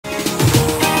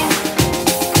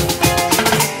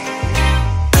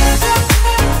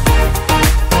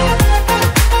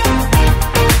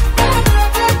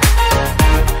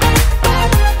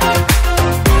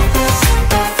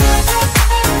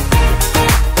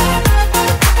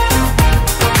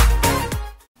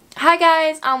Hi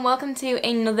guys and welcome to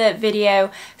another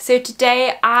video. So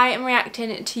today I am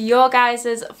reacting to your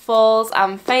guys' falls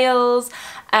and fails.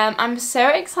 I'm so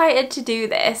excited to do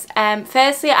this.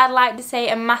 Firstly, I'd like to say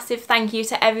a massive thank you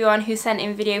to everyone who sent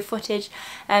in video footage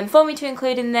for me to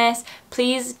include in this.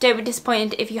 Please don't be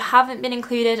disappointed if you haven't been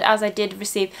included, as I did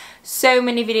receive so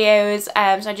many videos,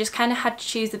 so I just kind of had to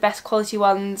choose the best quality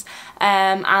ones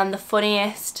and the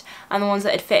funniest and the ones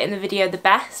that would fit in the video the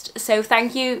best. So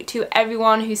thank you to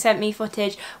everyone who sent me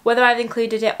footage, whether I've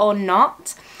included it or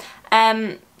not.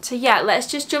 So yeah, let's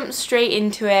just jump straight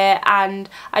into it, and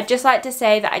I'd just like to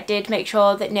say that I did make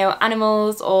sure that no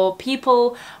animals or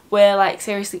people were like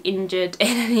seriously injured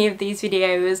in any of these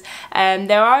videos.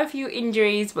 There are a few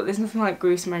injuries, but there's nothing like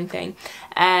gruesome or anything,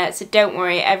 so don't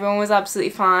worry, everyone was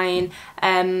absolutely fine.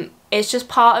 It's just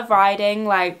part of riding.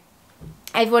 Like,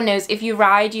 everyone knows if you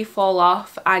ride you fall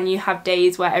off and you have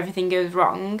days where everything goes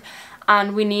wrong,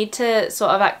 and we need to sort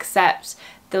of accept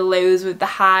the lows with the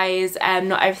highs.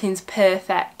 Not everything's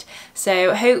perfect,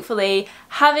 so hopefully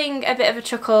having a bit of a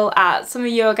chuckle at some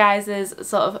of your guys'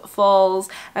 sort of falls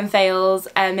and fails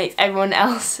makes everyone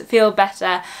else feel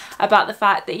better about the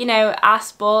fact that, you know, our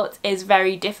sport is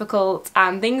very difficult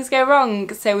and things go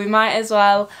wrong, so we might as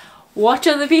well watch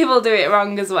other people do it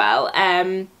wrong as well.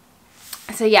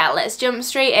 So yeah, let's jump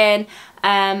straight in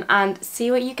and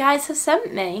see what you guys have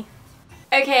sent me.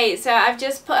 Okay, so I've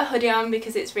just put a hoodie on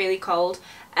because it's really cold,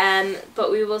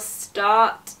 but we will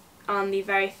start on the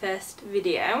very first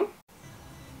video.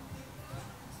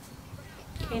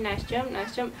 Okay, nice jump,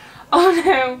 nice jump. Oh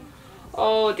no!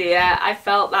 Oh dear, I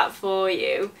felt that for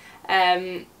you.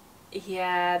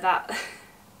 Yeah, that...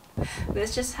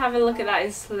 Let's just have a look at that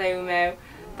in slow-mo.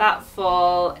 That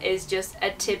fall is just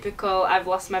a typical I've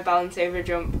lost my balance over a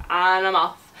jump and I'm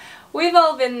off. We've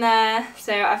all been there,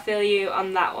 so I feel you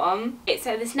on that one.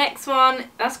 So this next one,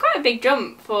 that's quite a big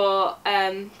jump for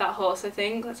that horse, I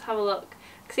think. Let's have a look.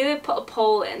 See, they put a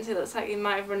pole in, so it looks like he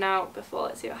might have run out before.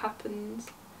 Let's see what happens.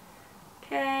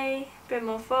 Okay, a bit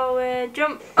more forward,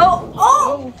 jump. Oh,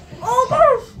 oh, oh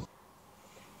gosh!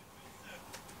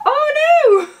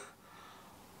 Oh no!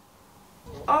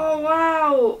 Oh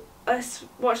wow! Let's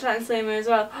watch that in slow-mo as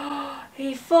well.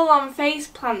 He full on face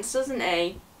plants, doesn't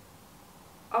he?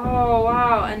 Oh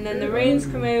wow, and then the rains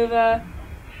come over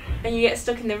and you get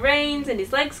stuck in the rains and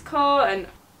his legs caught and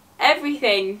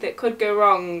everything that could go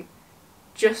wrong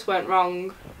just went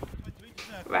wrong.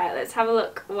 Right, let's have a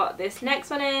look what this next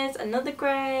one is. Another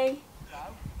grey.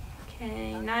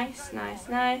 Okay, nice, nice,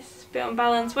 nice. Bit on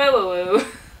balance. Whoa, whoa,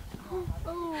 whoa.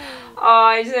 Oh,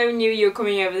 I so knew you were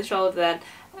coming over the shoulder then.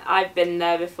 I've been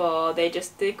there before. They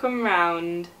come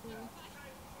round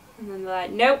and then they're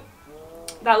like, nope.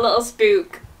 That little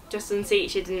spook just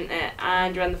unseats you, didn't it?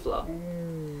 And you're on the floor.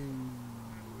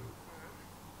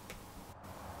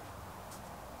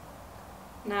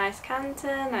 Nice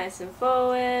canter, nice and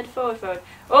forward, forward, forward.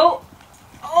 Oh!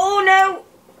 Oh no!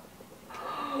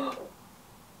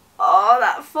 Oh,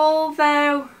 that fall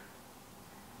though.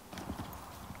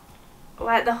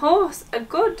 Like, the horse, a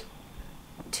good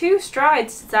 2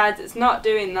 strides decides it's not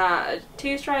doing that.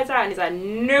 2 strides out and he's like,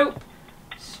 nope.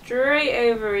 Straight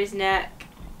over his neck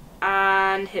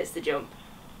and hits the jump.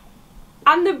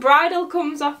 And the bridle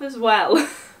comes off as well.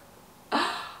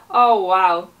 Oh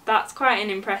wow, that's quite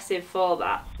an impressive fall,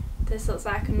 that. This looks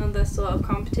like another sort of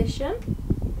competition.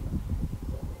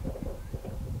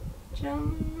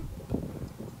 Jump.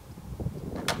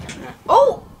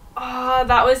 Oh! Oh,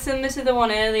 that was similar to the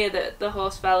one earlier that the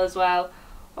horse fell as well.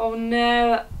 Oh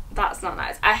no, that's not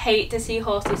nice. I hate to see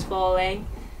horses falling.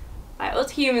 Like,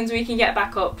 us humans, we can get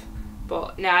back up,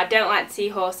 but no, I don't like to see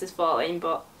horses falling,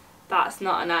 but that's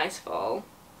not a nice fall.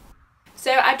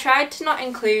 So I tried to not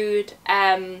include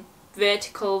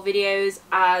vertical videos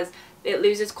as it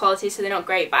loses quality, so they're not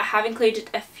great, but I have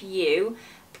included a few.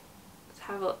 Let's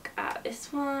have a look at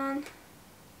this one.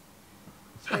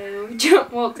 So,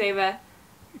 jump, walks over,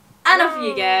 and off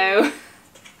you go.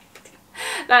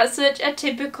 That's such a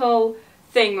typical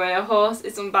thing when a horse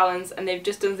is unbalanced and they've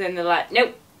just done something, they're like,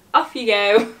 nope. Off you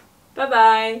go. Bye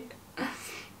bye.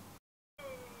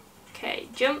 Okay,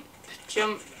 jump,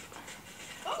 jump.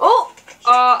 Oh!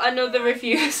 Oh, another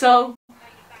refusal.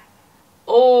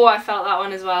 Oh, I felt that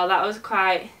one as well. That was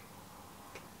quite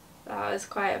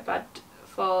a bad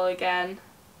fall again.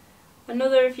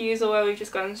 Another refusal where we've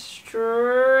just gone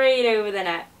straight over the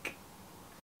neck.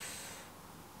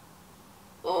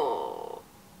 Oh.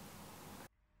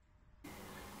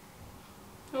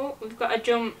 Oh, we've got a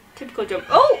jump, typical jump.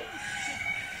 Oh!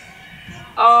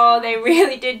 Oh, they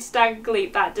really did stag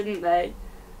leap that, didn't they?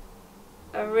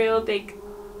 A real big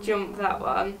jump, that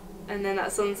one. And then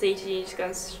that sun-seated, you just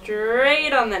going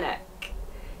straight on the neck.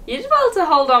 You just want to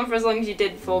hold on for as long as you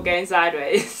did before going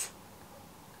sideways.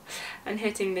 And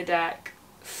hitting the deck.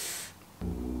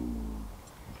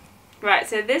 Right,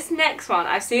 so this next one,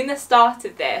 I've seen the start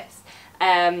of this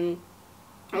when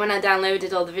I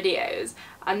downloaded all the videos.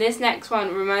 And this next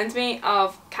one reminds me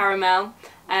of caramel.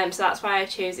 So that's why I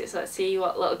chose it. So let's see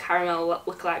what little caramel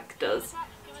look like does.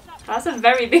 That's a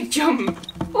very big jump.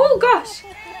 Oh gosh.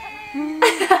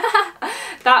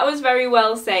 That was very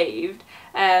well saved.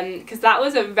 Because that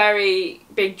was a very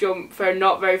big jump for a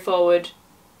not very forward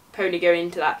pony going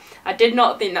into that. I did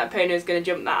not think that pony was going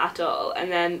to jump that at all,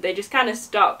 and then they just kind of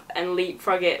stop and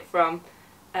leapfrog it from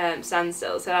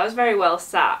standstill. So that was very well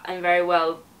sat and very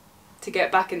well to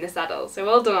get back in the saddle. So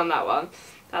well done on that one.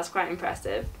 That's quite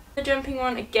impressive. The jumping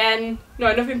one again,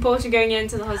 not enough important going in,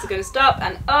 so the horse is going to stop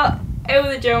and over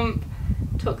the jump,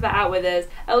 took that out with us.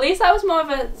 At least that was more of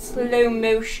a slow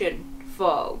motion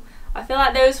fall. I feel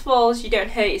like those falls you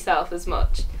don't hurt yourself as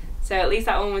much, so at least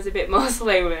that one was a bit more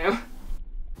slow-mo.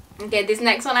 Okay, this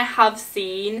next one I have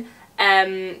seen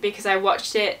because I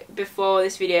watched it before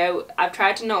this video. I've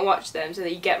tried to not watch them so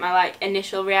that you get my like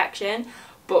initial reaction,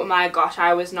 but my gosh,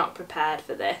 I was not prepared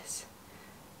for this.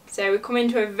 So we come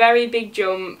into a very big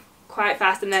jump quite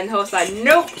fast, and then the horse like,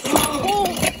 nope!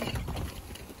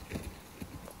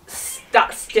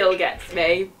 That still gets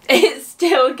me. It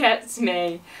still gets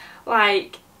me.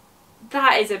 Like,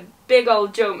 that is a big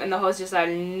old jump and the horse just like,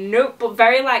 nope, but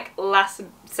very like last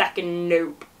second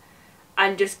nope.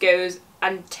 And just goes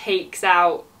and takes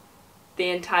out the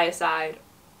entire side.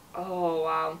 Oh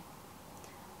wow.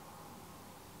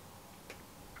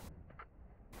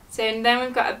 So then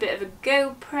we've got a bit of a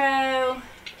GoPro.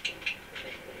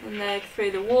 And they're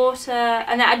through the water.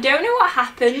 And then I don't know what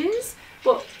happens,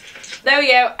 but there we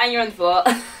go, and you're on the floor.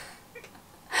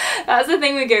 That's the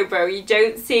thing with GoPro, you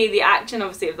don't see the action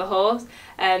obviously of the horse.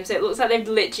 So it looks like they've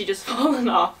literally just fallen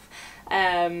off.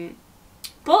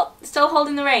 But still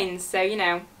holding the reins, so you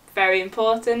know, very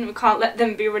important. We can't let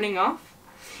them be running off.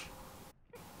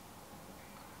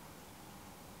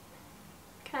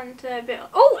 Canter a bit.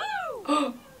 Oh!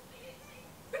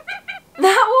 That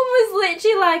one was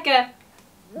literally like a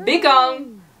big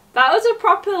on. That was a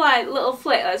proper like little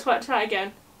flick. Let's watch that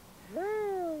again.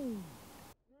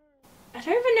 I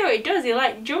don't even know what he does. He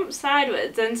like jumps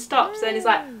sideways and stops, and he's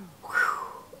like,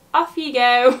 whew, off you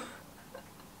go.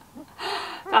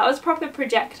 That was proper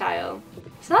projectile.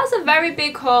 So that's a very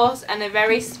big horse and a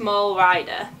very small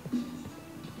rider.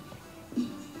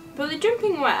 But they're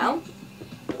jumping well.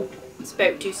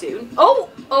 Spoke too soon. Oh!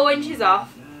 Oh, and she's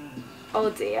off. Oh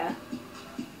dear.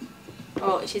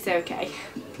 Oh, she's okay.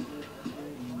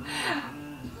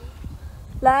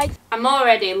 Like, I'm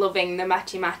already loving the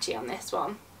matchy on this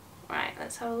one. Right,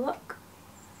 let's have a look.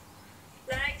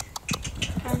 Like.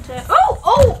 Oh!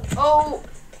 Oh! Oh!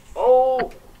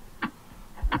 Oh!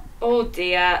 Oh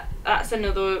dear, that's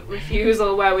another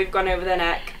refusal where we've gone over the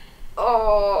neck.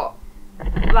 Oh,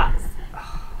 that's...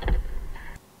 Oh.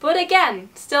 But again,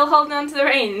 still holding on to the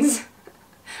reins.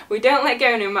 We don't let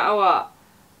go no matter what.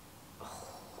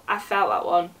 Oh, I felt that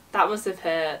one. That must have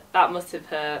hurt. That must have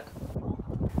hurt.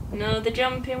 Another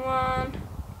jumping one.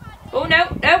 Oh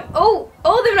no, no, oh!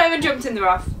 Oh, they've not even jumped in the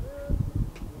rough.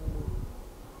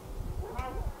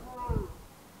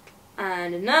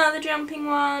 And another jumping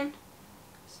one.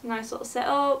 Nice little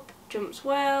setup, jumps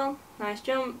well, nice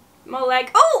jump, more leg.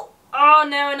 Oh! Oh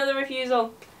no, another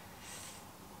refusal.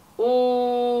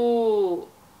 Oh!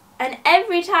 And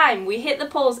every time, we hit the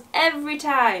poles every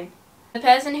time. The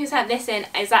person who sent this in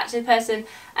is actually the person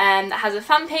that has a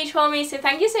fan page for me, so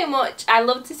thank you so much. I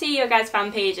love to see your guys'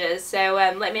 fan pages, so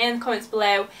let me know in the comments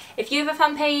below if you have a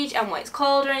fan page and what it's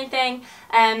called or anything.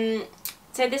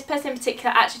 So this person in particular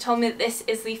actually told me that this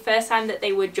is the first time that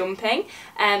they were jumping.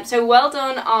 So well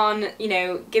done on, you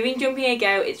know, giving jumping a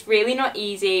go. It's really not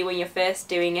easy when you're first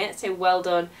doing it, so well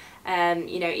done.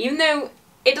 You know, even though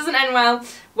it doesn't end well,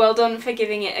 well done for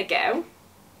giving it a go.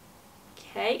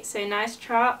 Okay, so nice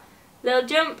trot, little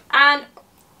jump, and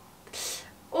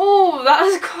oh, that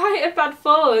was quite a bad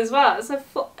fall as well. It's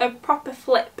a proper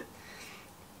flip.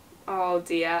 Oh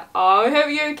dear. Oh, I hope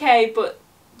you're okay, but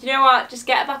you know what, just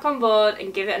get back on board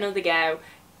and give it another go.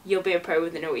 You'll be a pro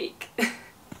within a week.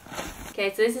 Okay,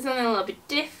 so this is something a little bit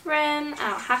different.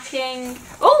 Out hacking.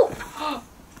 Oh!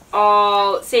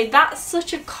 Oh, see, that's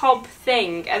such a cob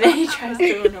thing. And then he tries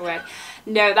to run away.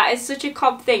 No, that is such a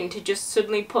cob thing to just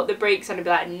suddenly put the brakes on and be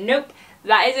like, nope.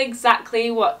 That is exactly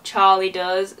what Charlie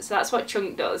does. So that's what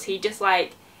Chunk does. He just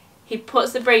like, he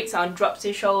puts the brakes on, drops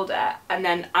his shoulder, and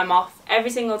then I'm off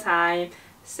every single time.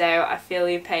 So I feel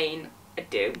your pain. I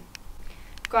do.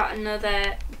 got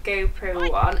another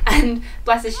GoPro one, and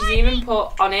bless her, she's even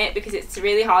put on it because it's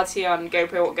really hard to see on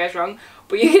GoPro what goes wrong,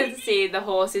 but you can see the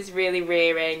horse is really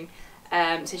rearing,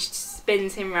 so she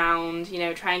spins him round, you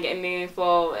know, try and get him moving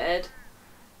forward.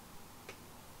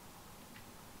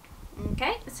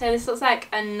 Okay, so this looks like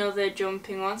another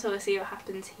jumping one, so we'll see what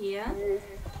happens here.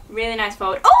 Really nice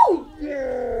forward. Oh!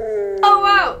 Oh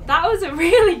wow, that was a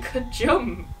really good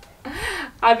jump.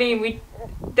 I mean,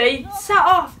 they set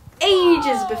off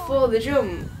ages before the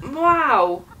jump.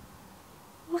 Wow.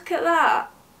 Look at that.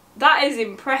 That is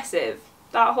impressive.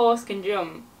 That horse can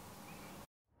jump.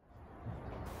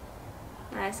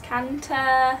 Nice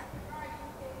canter.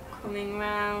 Coming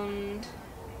round.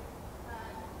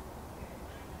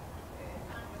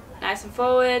 Nice and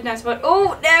forward, nice and forward.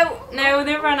 Oh, no, no,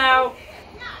 they run out.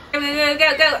 Go, go,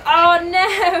 go, go. Oh,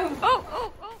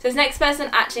 no. So this next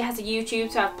person actually has a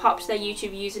YouTube, so I've popped their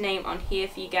YouTube username on here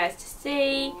for you guys to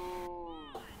see.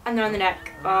 And they're on the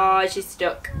neck. Oh, she's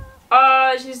stuck.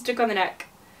 Oh, she's stuck on the neck.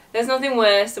 There's nothing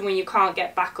worse than when you can't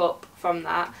get back up from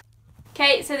that.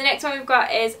 Okay, so the next one we've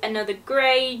got is another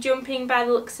grey jumping by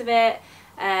the looks of it.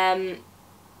 So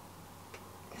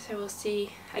we'll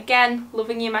see. Again,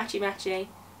 loving your matchy-matchy.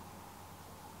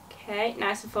 Okay,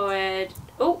 nice and forward.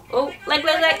 Oh, oh, leg.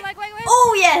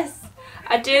 Oh, yes!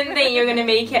 I didn't think you were going to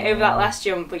make it over that last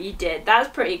jump, but you did. That's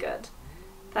pretty good.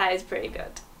 That is pretty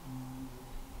good.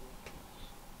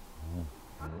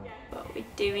 What are we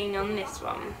doing on this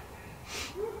one?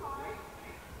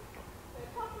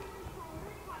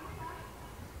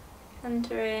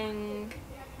 Cantering.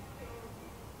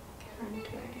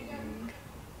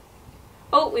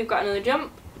 Oh, we've got another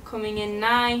jump. Coming in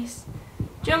nice.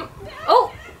 Jump.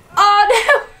 Oh!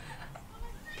 Oh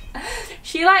no!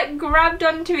 She like grabbed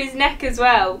onto his neck as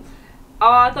well.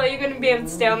 Oh, I thought you were going to be able to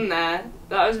stay on there.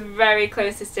 That was very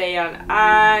close to stay on.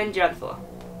 And you're on the floor.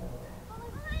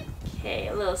 Okay,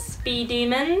 a little speed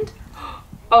demon.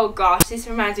 Oh gosh, this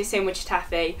reminds me so much of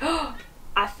Taffy.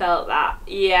 I felt that.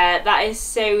 Yeah, that is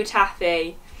so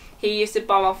Taffy. He used to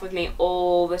bomb off with me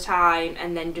all the time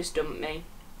and then just dump me.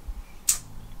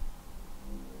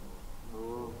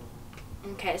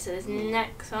 Okay, so this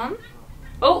next one.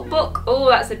 Oh, book. Oh,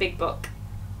 that's a big book.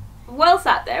 Well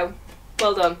sat though.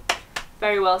 Well done.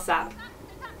 Very well sat.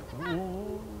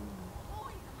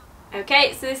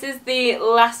 Okay, so this is the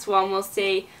last one. We'll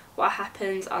see what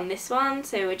happens on this one.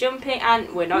 So we're jumping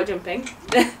and we're not jumping.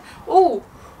 Oh,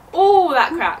 oh,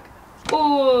 that crack.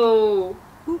 Oh.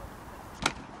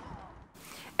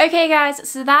 Okay guys,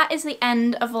 so that is the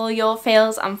end of all your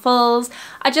fails and falls.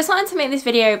 I just wanted to make this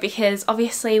video because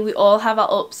obviously we all have our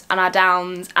ups and our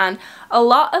downs, and a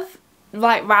lot of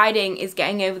like riding is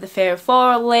getting over the fear of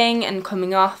falling and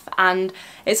coming off, and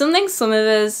it's something some of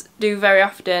us do very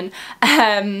often.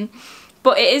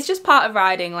 But it is just part of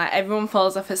riding, like everyone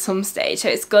falls off at some stage, so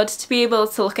it's good to be able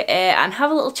to look at it and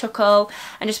have a little chuckle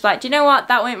and just be like, do you know what,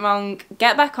 that went wrong,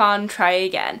 get back on, try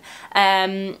again.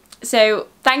 So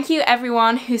thank you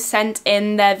everyone who sent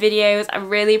in their videos. I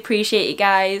really appreciate you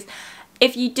guys.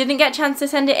 If you didn't get a chance to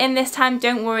send it in this time,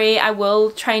 don't worry, I will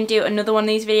try and do another one of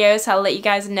these videos, so I'll let you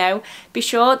guys know. Be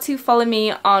sure to follow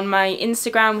me on my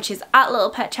Instagram, which is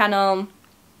 @Lilpetchannel,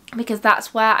 because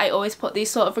that's where I always put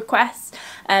these sort of requests.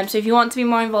 So if you want to be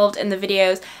more involved in the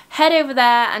videos, head over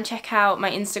there and check out my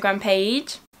Instagram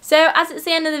page. So as it's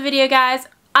the end of the video guys,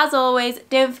 as always,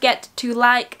 don't forget to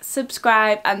like,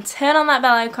 subscribe and turn on that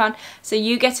bell icon so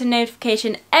you get a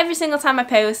notification every single time I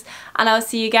post, and I'll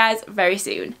see you guys very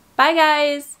soon. Bye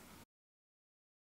guys!